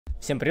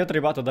Всем привет,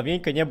 ребята,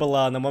 давненько не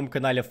было на моем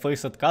канале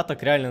Фейсита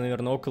каток, реально,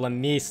 наверное, около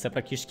месяца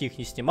практически их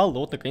не снимал,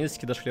 но вот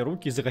наконец-таки дошли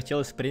руки и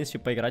захотелось, в принципе,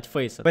 поиграть в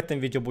Фейсит. В этом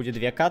видео будет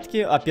две катки,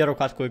 а первую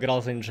катку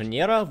играл за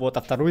инженера, вот,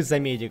 а вторую за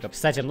медика.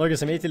 Кстати, многие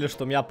заметили,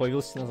 что у меня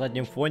появился на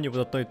заднем фоне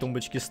вот одной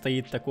тумбочки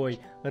стоит такой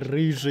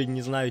рыжий,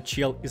 не знаю,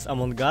 чел из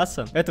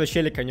Амонгаса. Этого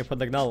челика мне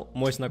подогнал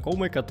мой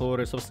знакомый,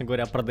 который, собственно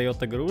говоря,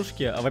 продает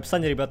игрушки. А в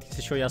описании, ребят,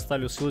 если еще я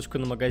оставлю ссылочку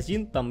на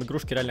магазин, там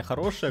игрушки реально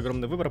хорошие,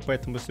 огромный выбор,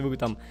 поэтому если вы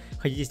там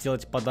хотите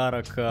сделать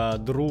подарок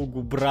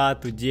другу,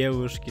 брату,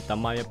 девушке, там,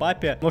 маме,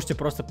 папе, можете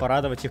просто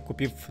порадовать их,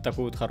 купив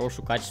такую вот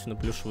хорошую, качественную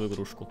плюшевую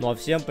игрушку. Ну а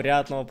всем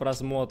приятного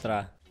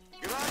просмотра.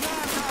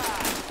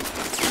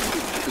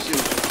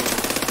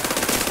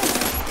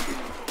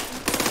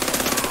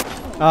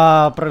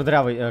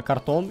 Продрявый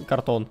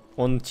картон.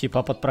 Он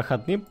типа под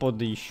проходным, под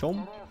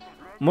ящом.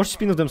 Можете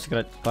спину дым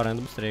сыграть? Пора,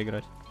 надо быстрее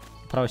играть.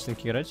 Правой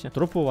стенки играйте.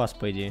 Трупы у вас,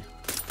 по идее.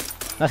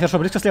 Хорошо,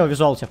 близко слева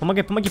визуал тебе.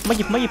 Помоги.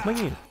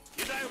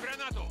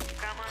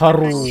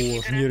 Хорош,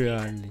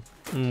 нереальный.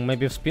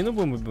 Maybe в спину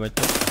будем выбивать?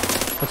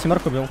 Под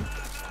семерку убил.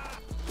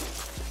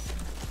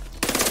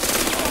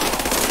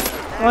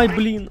 Ай,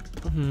 блин.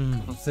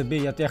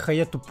 Забей, я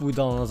хае тупую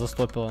дал, она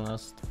застопила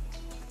нас.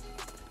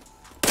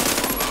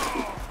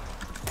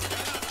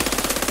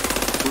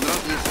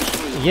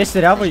 Есть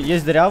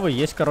дырявый,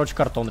 есть, короче,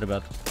 картон,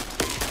 ребят.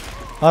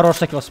 Хорош,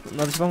 Секил,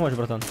 надо тебе помочь,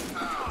 братан.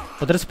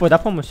 Под респой, да,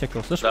 по-моему,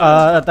 Секил? Слышь?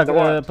 Да, так,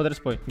 под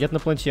респой. Где-то на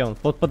планте он,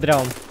 под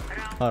дрявом.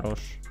 Хорош.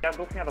 Я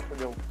двух недов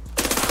убил.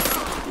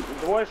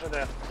 Двое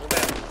ЖД.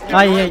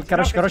 Ай-яй,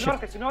 короче.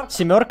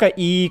 Семерка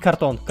и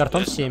картон.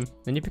 Картон 7.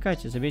 Ну не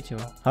пикайте, забейте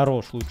его.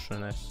 Хорош, лучше,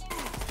 найс.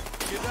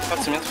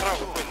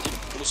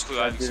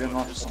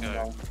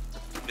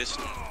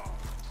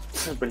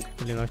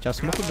 Блин, а у тебя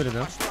смог убили,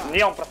 да?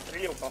 Не, он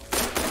прострелил просто.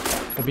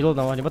 Убил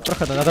одного, не под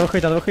прохода. Надо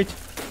выходить.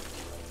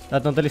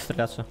 Надо дали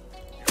стреляться.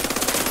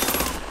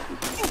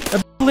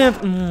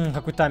 Блин,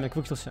 какой тайминг,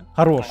 выкрылся.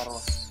 Хорош.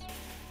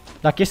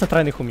 Так, есть на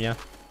тройных у меня.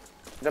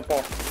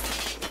 Депо.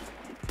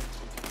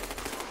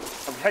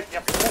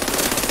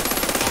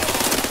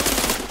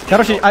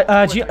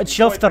 Короче,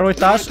 чел второй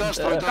этаж.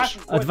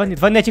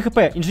 Двойная ТХП.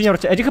 Инженер у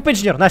тебя. ТХП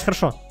инженер. Найс,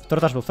 хорошо. Второй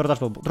этаж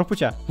был. Друг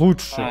путя.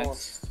 Лучше.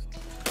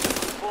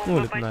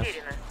 Ну, найс.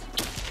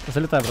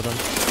 Залетай, братан.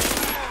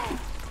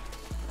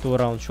 Ту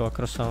раунд, чувак,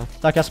 красава.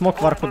 Так, я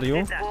смог варку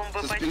даю.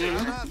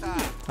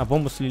 А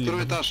бомбу слили.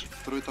 Второй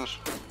этаж.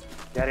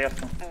 Я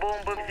резко.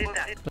 Бомба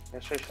взята. Я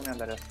еще не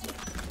дорез.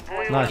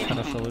 Найс,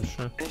 хорошо,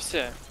 лучше. Не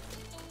все.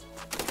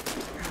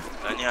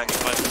 Они дали.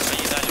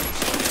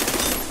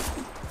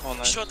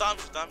 Еще там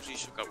же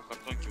еще как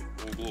картонки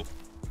в углу.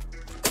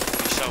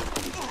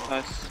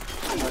 Найс.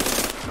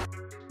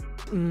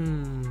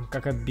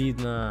 Как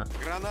обидно.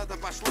 Граната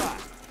пошла.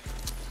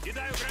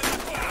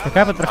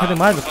 Какая под проходы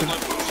майду?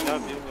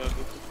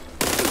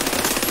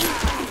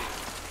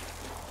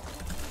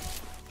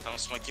 Там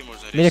смоки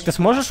можно резать. Медик, ты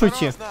сможешь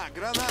уйти?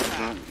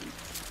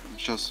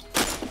 Сейчас.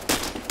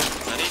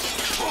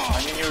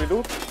 Они не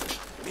уйдут?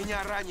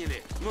 Меня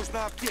ранили.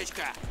 Нужна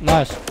аптечка.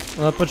 Найс.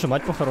 Надо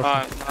поджимать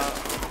по-хорошему.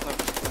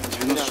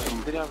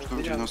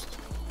 90.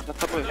 Над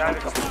тобой.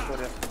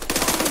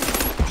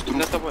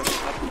 Над тобой.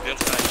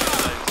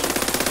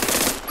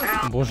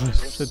 Боже,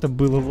 что это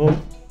было, лол.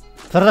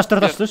 Второй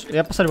этаж, слышь?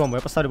 Я поставлю бомбу.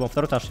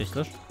 Второй этаж есть,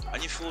 слышь?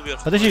 Они фулл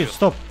вверх. Подожди,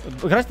 стоп.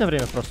 Играть на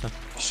время просто.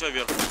 Еще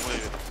вверх,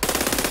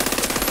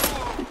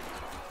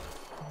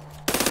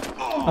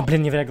 А,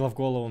 блин, не врягла в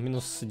голову.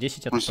 Минус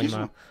 10, я так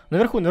понимаю.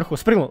 Наверху.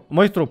 Спрыгнул.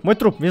 Мой труп,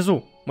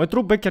 внизу. Мой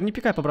труп, Беккер, не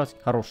пикай по-братски.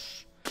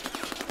 Хорош.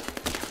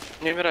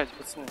 Не умирайте,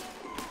 пацаны.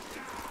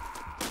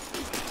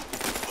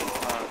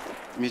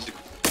 Медик.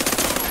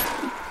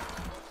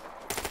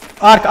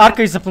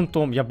 Арка из за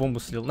плантом. Я бомбу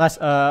слил. Найс,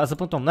 за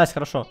плантом. Найс,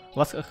 хорошо. У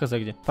вас хз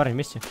где? Парень,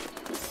 вместе.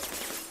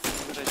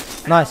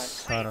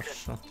 Найс,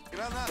 хорошо.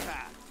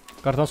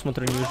 Картон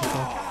смотрю, не вижу.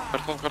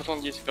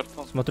 Картон есть,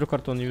 картон. Смотрю,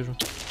 картон не вижу.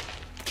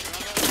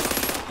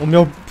 У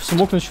меня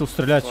смог начал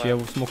стрелять, я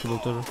его в смог убил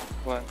тоже.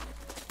 Ладно.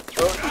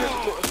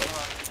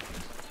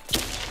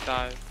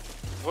 Да,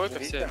 двойка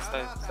все,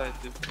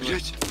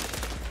 ставить.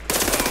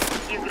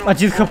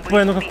 1 хп,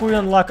 ну какой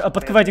анлак.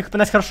 Подкрывай 1 хп,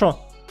 Найс, хорошо.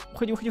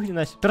 Уходи,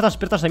 Найс.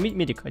 Пертаж,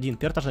 медик.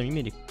 Пертаж,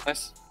 медик.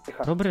 Найс.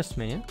 Добрый с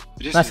меня,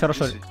 не? Найс,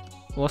 хорошо.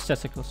 У вас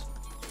сейчас секлс.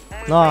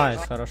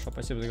 Найс, хорошо,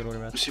 спасибо за игру,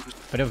 ребят.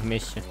 Прям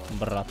вместе,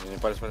 брат.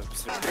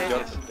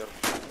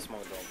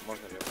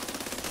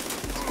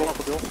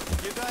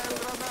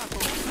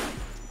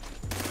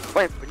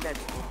 Ой, блядь.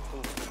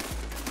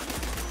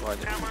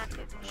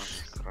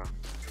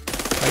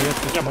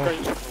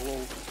 Поехали.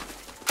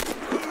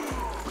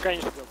 Пока не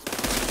ждет.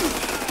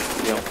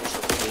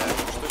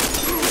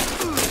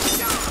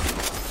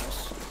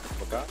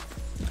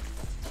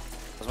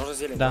 Возможно,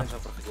 зелень да.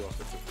 проходила.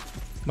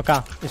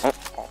 МК.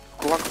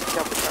 Кулак.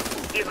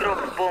 Игрок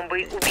с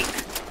бомбой убит.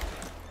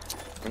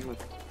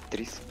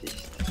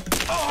 310.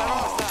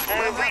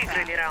 Мы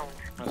выиграли раунд.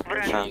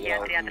 Вражеский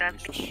отряд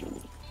разбит.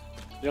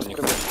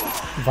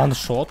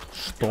 Ваншот?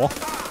 Что?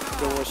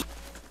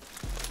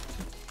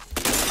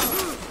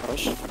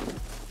 Хорош.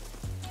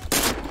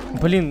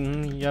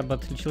 Блин, я бы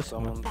отличился.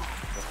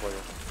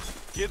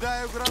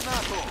 Кидаю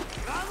гранату!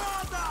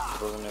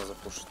 Кто за меня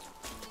запушит?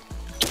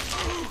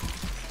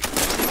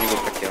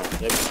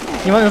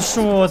 Не могу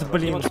шот,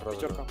 блин.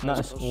 Пятерка.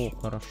 Найс. О,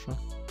 хорошо.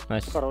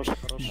 Найс. Хороший,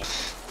 хороший.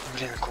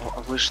 Блин,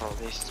 вышел,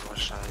 10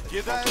 большая.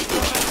 Кидаю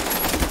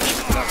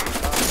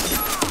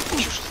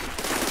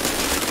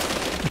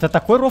Это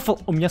такой рофл,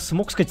 у меня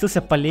смог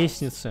скатился по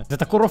лестнице. Это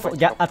такой рофл,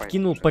 я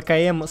откинул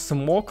ПКМ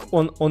смог,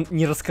 он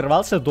не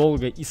раскрывался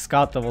долго и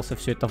скатывался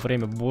все это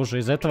время. Боже,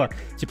 из-за этого,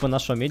 типа,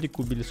 нашего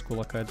медика убили с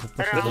кулака. Это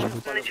просто Раунд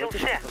забыть.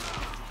 начался.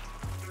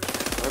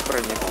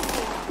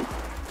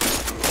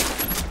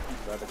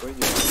 Да, такое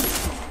дело.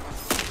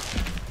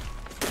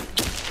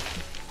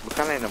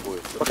 БК, наверное,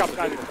 будет.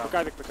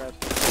 Быкавик.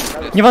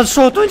 Не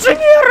ваншот, у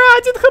инженера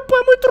 1 хп,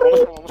 мой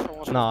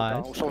труп.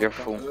 Найс. Я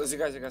фул.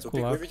 Зига,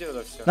 Кулак. убейте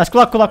тогда все. Найс,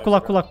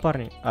 кулак,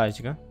 парни. А,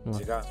 зига?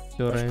 Зига.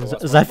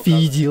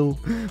 Зафидил.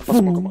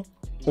 Фу.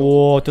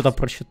 О, ты это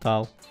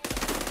прочитал.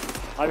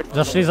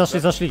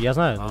 Зашли, я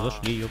знаю, ну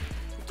зашли, ёп.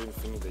 Ты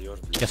инфу не даешь,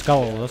 блин. Я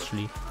сказал,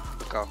 зашли.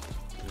 Как?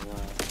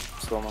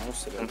 Сломал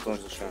мусор, я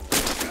тоже зашел.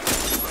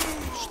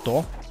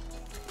 Что?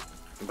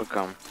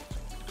 БК.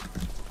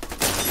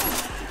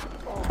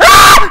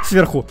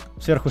 Сверху.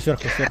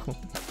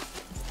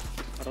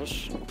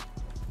 Хорош.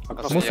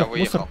 Мусор,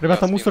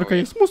 ребята, мусорка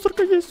есть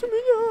у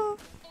меня.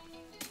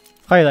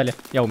 Хай дали,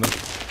 я умер.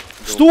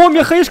 Что? У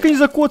меня хаешка не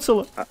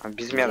закоцала.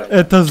 Без меня.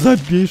 Это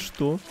забей,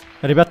 что?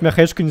 Ребят, меня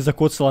хаешка не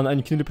закоцала,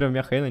 они кинули прям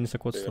меня хейна, не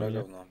закоцала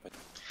меня.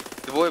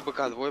 Двое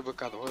БК.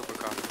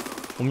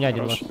 У меня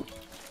один лast.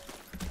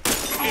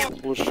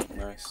 Лучше.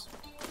 Найс.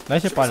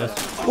 Дайте палец.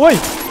 Ой!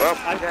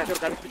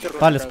 Пятерка.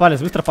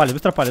 Палец, быстро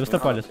палец.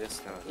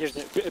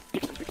 Нижний,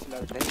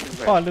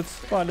 пиксель. Палец.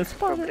 Расслабься.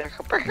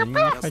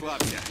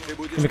 Ты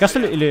будешь Мне кажется,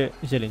 или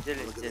зелень?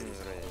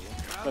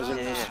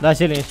 Зелень. Да,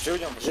 зелень есть. Еще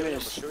уйдем.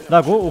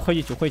 Да, го,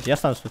 уходите, я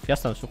останусь тут,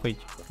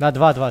 уходите. На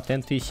 2,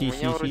 тент, си. У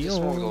меня вроде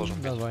смог должен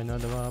быть. Давай, на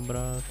 2,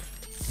 брат.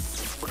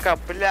 БК,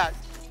 блядь.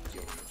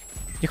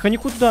 Тихо,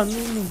 никуда,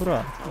 ну,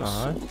 брат.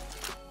 Ага.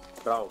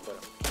 Браво,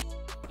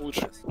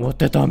 лучше.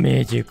 Вот это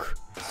медик.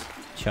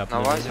 Чап,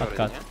 На вазе вроде,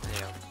 откат.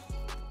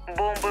 нет?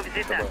 Бомба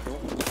взята.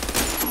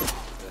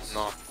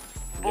 Но.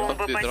 Бомба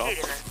Подбедрал.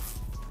 потеряна.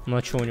 Ну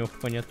а чё у него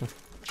хп нету?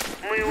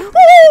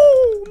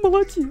 Мы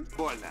Молодец.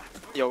 больно.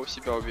 Я у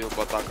себя убил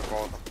бота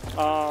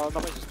какого-то. На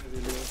базе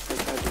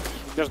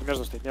или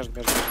между стоит, между.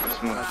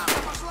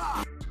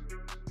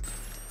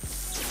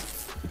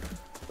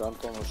 Да,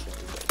 Антон ушел.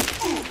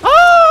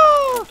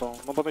 Антон,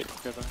 ну потом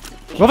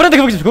это. Го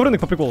в рынок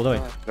по приколу,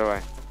 давай.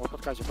 Давай. Вот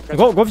подкатим.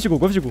 Го в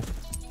зигу.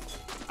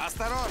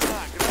 Осторожно,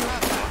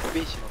 граната!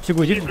 Убейте.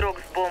 Сигу, иди. игрок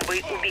с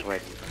бомбой убит.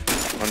 Хватит.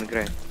 Он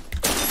играет.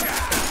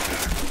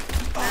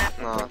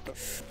 На.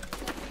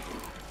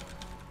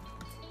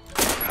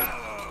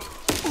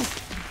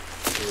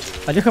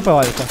 Один хп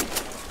валится.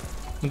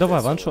 Ну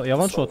давай, ваншот, я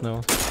ваншотну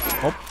его.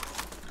 Оп.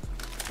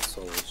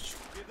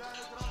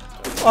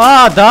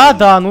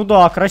 Да, ну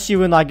да,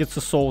 красивый наггетс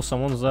с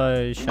соусом, он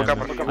за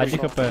щами.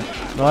 1 хп.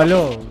 Ну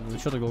алло,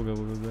 что ты долго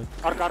будешь, блядь?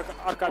 Арка.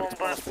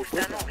 Бомба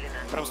установлена.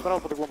 Прям справа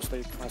под углом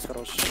стоит. Найс,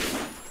 хороший.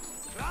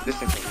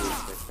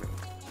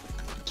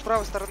 С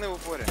правой стороны в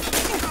упоре.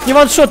 Не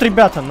ваншот,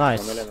 ребята,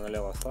 найс.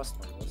 Налево остался.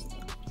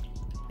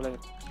 Блин.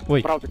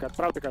 Ой, Право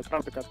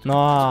пикает.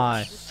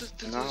 найс.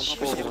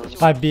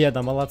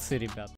 Победа, молодцы, ребят.